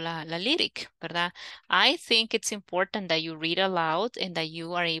leyendo la lyric, ¿verdad? I think it's important that you read aloud and that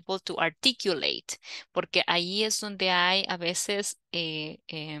you are able to articulate, porque ahí es donde hay a veces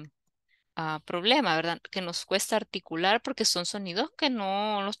problema, ¿verdad? Que nos cuesta articular porque son sonidos que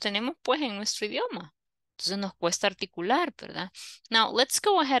no los tenemos pues en nuestro idioma. Entonces nos cuesta articular, ¿verdad? Now, let's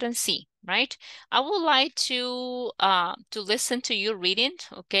go ahead and see, right? I would like to listen to you reading,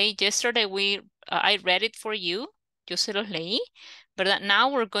 okay? Yesterday I read it for you. Yo se los leí, ¿verdad? Now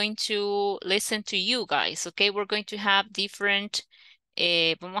we're going to listen to you guys, okay? We're going to have different,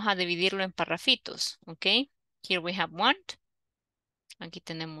 vamos a dividirlo en parrafitos, okay? Here we have one. Aquí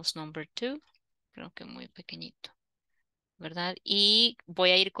tenemos number 2. Creo que muy pequeñito, ¿verdad? Y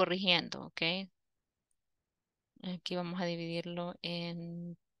voy a ir corrigiendo, ok. Aquí vamos a dividirlo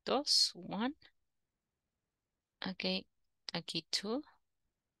en 2, 1. Ok, aquí 2.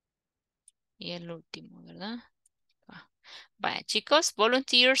 Y el último, ¿verdad? Vaya, chicos,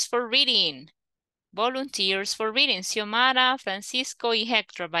 volunteers for reading. Volunteers for reading. Xiomara, Francisco y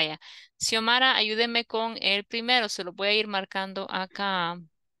Héctor, vaya. Xiomara, ayúdeme con el primero. Se lo voy a ir marcando acá.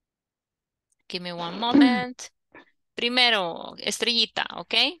 Give me one moment. Primero, estrellita,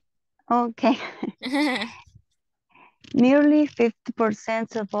 ¿ok? Okay. Nearly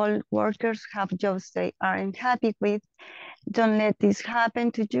 50% of all workers have jobs they aren't happy with. Don't let this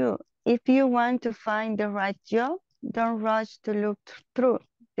happen to you. If you want to find the right job, don't rush to look through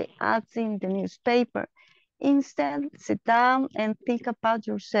the ads in the newspaper. Instead, sit down and think about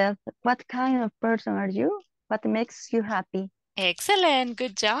yourself. What kind of person are you? What makes you happy? Excellent.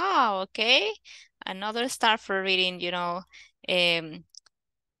 Good job. Okay. Another star for reading, you know.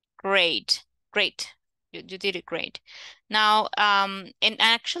 Great. Great. You did it great. Now, and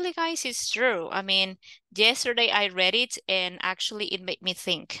actually, guys, it's true. I mean, yesterday I read it and actually it made me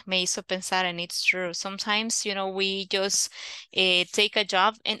think. Me hizo pensar, and it's true. Sometimes, you know, we just take a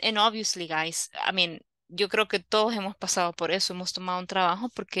job and obviously, guys, I mean, yo creo que todos hemos pasado por eso. Hemos tomado un trabajo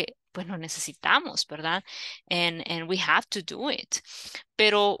porque pues lo necesitamos, ¿verdad? And we have to do it.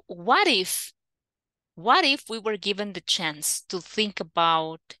 Pero what if we were given the chance to think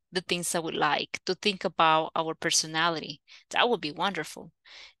about the things that we like, to think about our personality? That would be wonderful.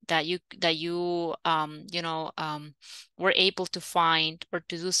 That you were able to find or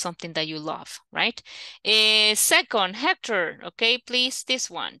to do something that you love, right? Second, Hector, okay, please, this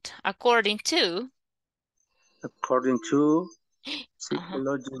one. According to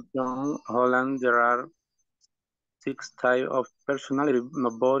psychologist John Holland, there are 6 types of personality.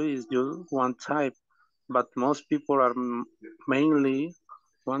 Nobody is just one type, but most people are mainly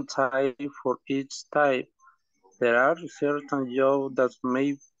one type for each type. There are certain jobs that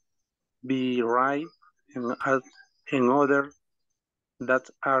may be right and others that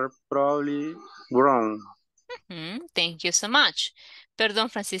are probably wrong. Thank you so much. Perdón,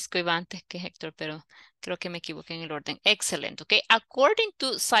 Francisco, iba antes que Héctor, pero creo que me equivoqué en el orden. Excellent, okay? According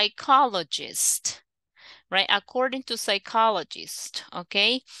to psychologists, right? According to psychologists,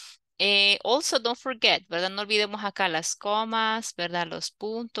 okay? Also, don't forget, ¿verdad? No olvidemos acá las comas, ¿verdad? Los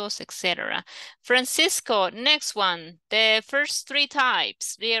puntos, etc. Francisco, next one. The first 3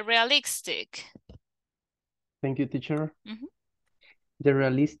 types. Be realistic. Thank you, teacher. The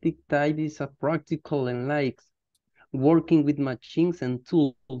realistic type is a practical and likes working with machines and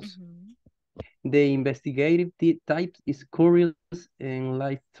tools. The investigative type is curious and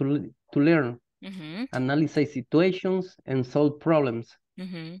likes to learn, analyze situations, and solve problems.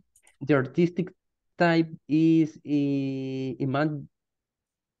 The artistic type is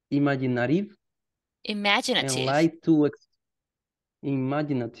imaginative. And like to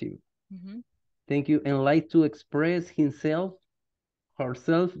imaginative. Thank you. And like to express himself,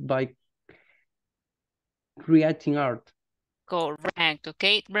 herself by creating art. Correct.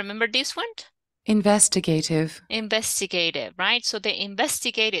 Okay. Remember this one? Investigative. Investigative, right? So the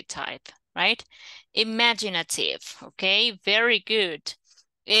investigative type, right? Imaginative. Okay. Very good.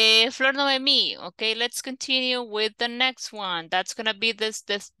 Flor Noemi, okay, let's continue with the next one. That's gonna be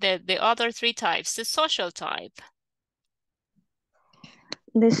the other 3 types. The social type.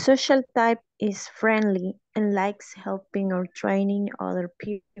 The social type is friendly and likes helping or training other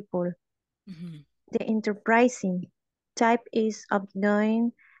people. The enterprising type is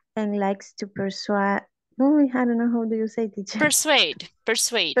outgoing and likes to persuade. Oh, I don't know, how do you say, teacher? Persuade.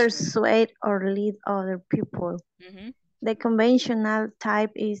 Persuade or lead other people. The conventional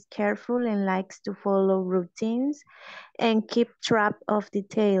type is careful and likes to follow routines and keep track of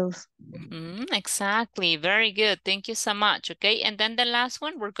details. Exactly. Very good. Thank you so much. Okay. And then the last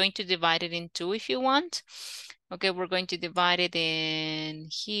one, we're going to divide it in 2 if you want. Okay. We're going to divide it in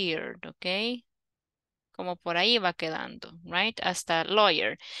here. Okay. Como por ahí va quedando, right? Hasta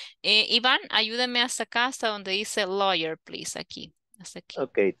lawyer. Iván, ayúdame hasta acá, hasta donde dice lawyer, please. Aquí. Hasta aquí.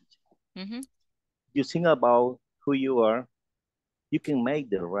 Okay. You think about who you are, you can make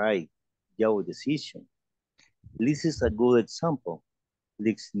the right job decision. Liz is a good example.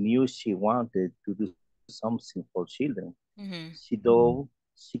 Liz knew she wanted to do something for children. She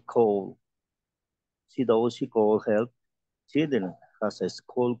could help children as a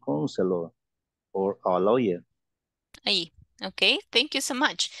school counselor or a lawyer. Ahí, Okay, thank you so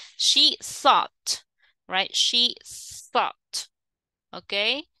much. She thought, right? She thought.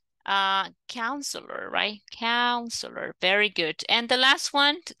 Okay. Counselor, right? Counselor. Very good. And the last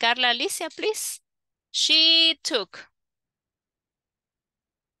one, Carla Alicia, please. She took.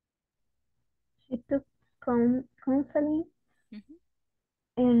 She took counseling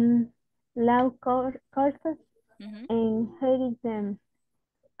and law courses and hated them.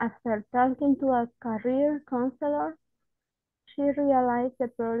 After talking to a career counselor, she realized the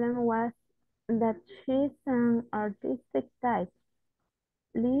problem was that she's an artistic type.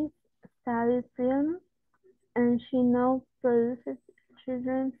 Liz studied film and she now produces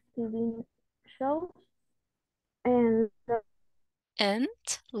children's TV shows and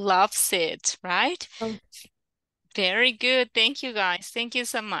loves it, right? Very good. Thank you, guys. Thank you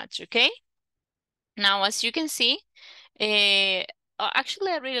so much. Okay. Now, as you can see,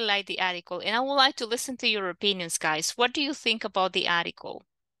 actually, I really like the article, and I would like to listen to your opinions, guys. What do you think about the article?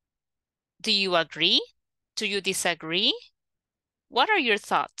 Do you agree? Do you disagree? What are your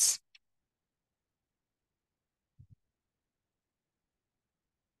thoughts?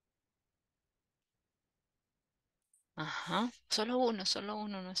 Ajá, solo uno,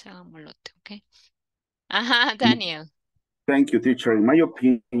 no se hagan molote, ¿ok? Ajá, Daniel. Thank you, teacher. In my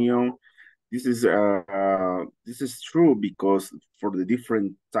opinion, this is true because for the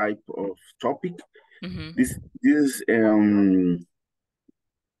different type of topic, this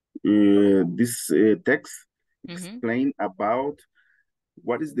text explain about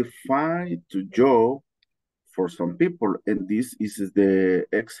what is defined to job for some people, and this is the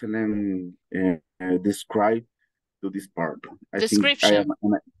excellent describe to this part. I think I am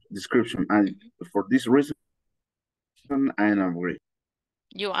description, and for this reason, I agree.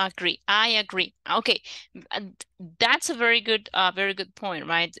 You agree. I agree. Okay, that's a very good point,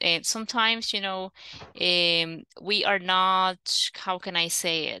 right? Sometimes, you know, we are not, how can I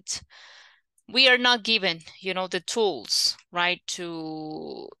say it? We are not given, you know, the tools, right,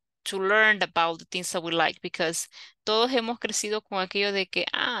 to learn about the things that we like, because todos hemos crecido con aquello de que,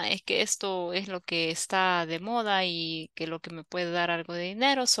 es que esto es lo que está de moda y que lo que me puede dar algo de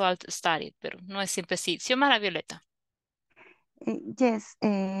dinero, so I'll study it, pero no es siempre así. ¿Sí, Mara Violeta? Yes,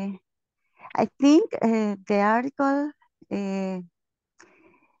 I think the article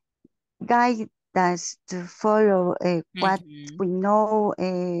guide us to follow what we know,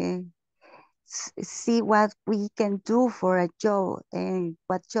 see what we can do for a job and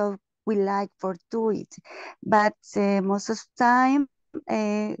what job we like for do it. But most of the time,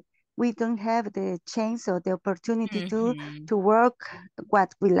 we don't have the chance or the opportunity to work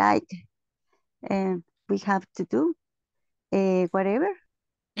what we like, and we have to do whatever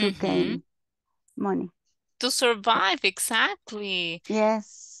to gain money. To survive, exactly.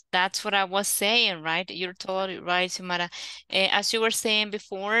 Yes. That's what I was saying, right? You're totally right, Simara. As you were saying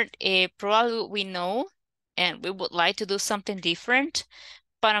before, probably we know and we would like to do something different,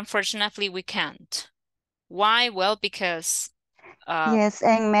 but unfortunately we can't. Why? Well, because... yes,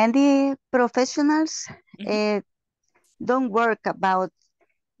 and many professionals don't work about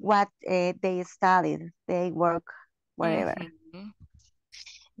what they studied. They work wherever.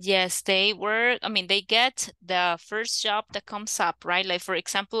 Yes, they work, I mean, they get the first job that comes up, right? Like, for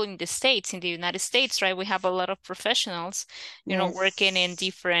example, in the States, in the United States, right, we have a lot of professionals, you know, working in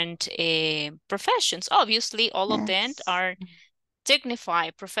different professions. Obviously, all of them are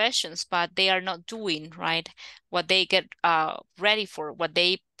dignified professions, but they are not doing, right, what they get ready for, what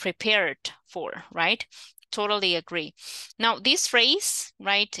they prepared for, right? Totally agree. Now, this phrase,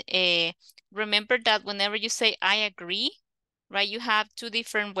 right, remember that whenever you say I agree, right, you have two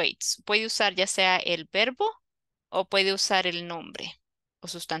different ways. Puede usar ya sea el verbo o puede usar el nombre o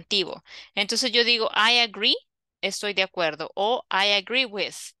sustantivo. Entonces yo digo I agree, estoy de acuerdo, o I agree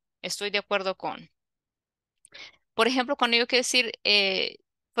with, estoy de acuerdo con. Por ejemplo, cuando yo quiero decir,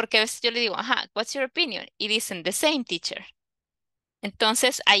 porque a veces yo le digo, ajá, what's your opinion? Y dicen, the same, teacher.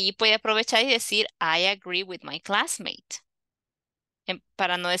 Entonces, ahí puede aprovechar y decir, I agree with my classmate.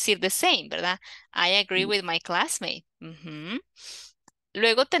 Para no decir the same, ¿verdad? I agree with my classmate.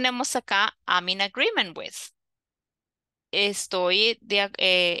 Luego tenemos acá, I'm in agreement with. Estoy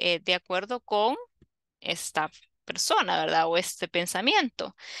de acuerdo con esta persona, ¿verdad? O este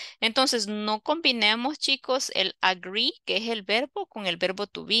pensamiento. Entonces, no combinemos, chicos, el agree, que es el verbo, con el verbo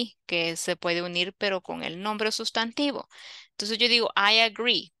to be, que se puede unir, pero con el nombre sustantivo. Entonces, yo digo, I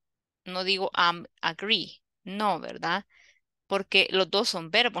agree. No digo, I'm agree. No, ¿verdad? Porque los dos son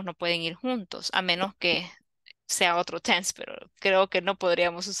verbos, no pueden ir juntos, a menos que sea otro tense, pero creo que no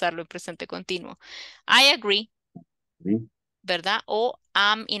podríamos usarlo en presente continuo. I agree, ¿verdad? O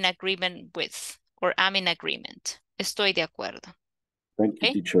I'm in agreement with, or I'm in agreement. estoy de acuerdo. Thank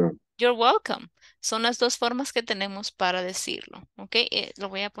you, teacher. You're welcome. Son las dos formas que tenemos para decirlo. Ok, lo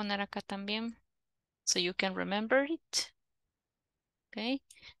voy a poner acá también. So you can remember it. Okay.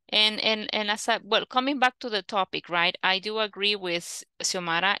 And as well, coming back to the topic, right? I do agree with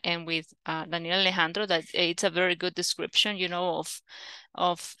Xiomara and with Daniel Alejandro that it's a very good description, you know,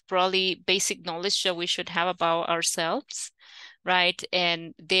 of probably basic knowledge that we should have about ourselves, right?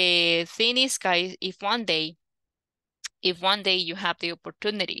 And the thing is, guys, if one day you have the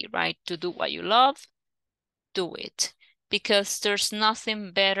opportunity, right, to do what you love, do it. Because there's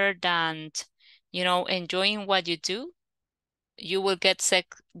nothing better than, you know, enjoying what you do. You will get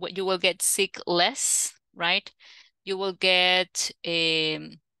sick less, right? You will get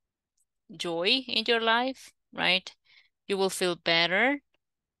joy in your life, right? You will feel better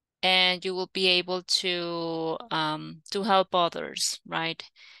and you will be able to help others, right?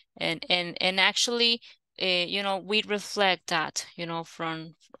 And actually, you know, we reflect that, you know,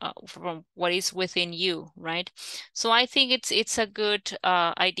 from what is within you, right? So I think it's a good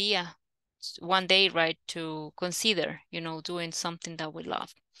idea one day, right, to consider, you know, doing something that we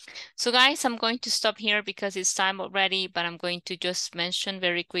love. So guys, I'm going to stop here because it's time already, but I'm going to just mention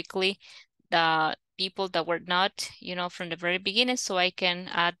very quickly the people that were not, you know, from the very beginning so I can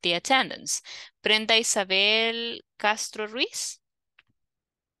add the attendance. Brenda Isabel Castro Ruiz.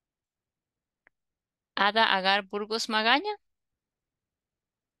 Ada Agar Burgos Magaña.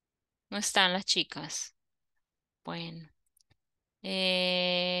 No están las chicas. Bueno.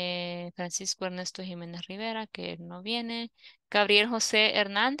 Francisco Ernesto Jiménez Rivera, que no viene. Gabriel José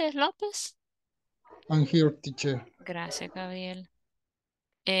Hernández López. I'm here, teacher. Gracias, Gabriel.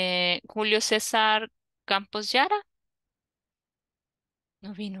 Julio César Campos Yara.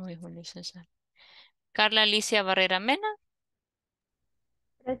 No vino hoy Julio César. Carla Alicia Barrera Mena.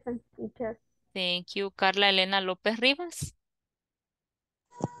 Present, teacher. Thank you. Carla Elena López Rivas.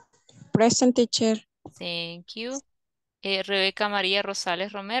 Present, teacher. Thank you. Rebeca María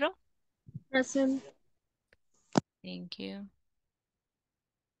Rosales Romero. Present. Thank you.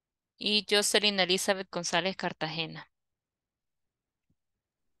 Y Jocelyn Elizabeth González Cartagena.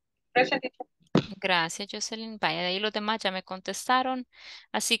 Present, teacher. Gracias, Jocelyn. Vaya, de ahí los demás ya me contestaron.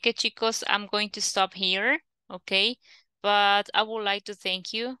 Así que, chicos, I'm going to stop here, okay? But I would like to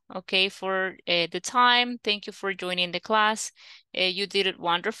thank you, okay, for the time. Thank you for joining the class. You did it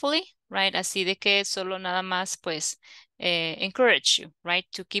wonderfully, right? Así de que solo nada más, pues, encourage you, right?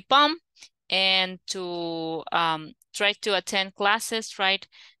 To keep on and to try to attend classes, right?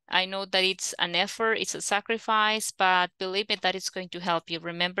 I know that it's an effort, it's a sacrifice, but believe me that it's going to help you.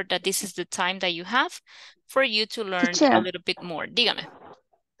 Remember that this is the time that you have for you to learn Teacher, a little bit more. Dígame.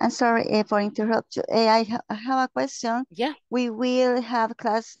 I'm sorry for interrupt you. I have a question. Yeah. We will have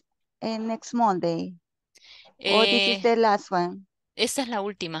class next Monday. Or this is the last one? Esta es la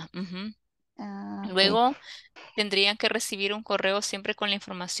última. Okay. Luego tendrían que recibir un correo siempre con la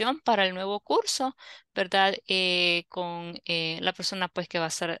información para el nuevo curso, ¿verdad? Con la persona pues que va a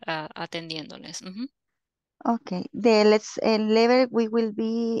estar atendiéndoles. Okay. The level we will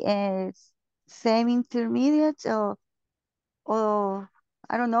be same intermediate or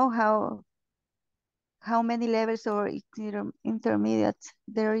I don't know how many levels or intermediate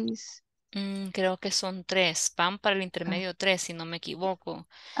there is. Creo que son 3. Van para el intermedio 3, si no me equivoco.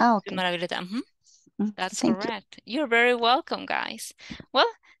 Okay. That's correct. You're very welcome, guys. Well,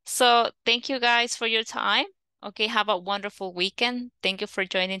 so thank you guys for your time. Okay, have a wonderful weekend. Thank you for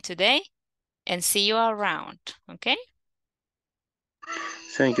joining today and see you around. Okay?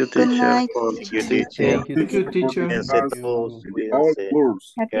 Thank you, Good teacher. night. Thank you, teacher. Thank you, teacher. Cuídense todos, cuídense.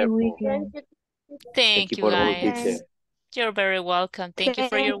 Happy weekend. Thank you, por hoy, guys. teacher. You're very welcome. Thank you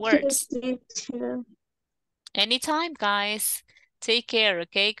for your words. Teacher. Anytime, guys. Take care,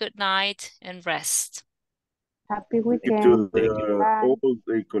 okay? Good night and rest. Happy To weekend. all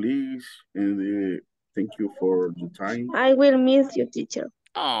the colleagues and thank you for the time. I will miss you, teacher.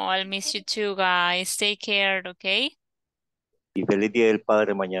 Oh, I'll miss you too, guys. Take care, okay? Y feliz Día del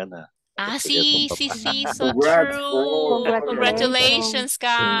Padre mañana. Sí, so Congrats, true. Congratulations,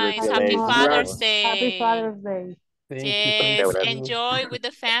 guys. Happy Father's Day. Happy Father's Day. Yes, enjoy with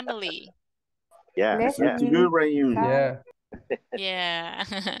the family. Yeah, Listen to you, Rayun. Yeah. Yeah.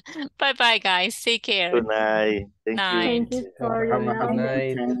 Bye-bye, guys. Take care. Good night. Thank you. Thank you for Have your a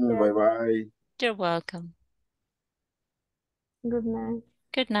night. good weekend. Bye-bye. You're welcome. Good night.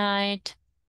 Good night.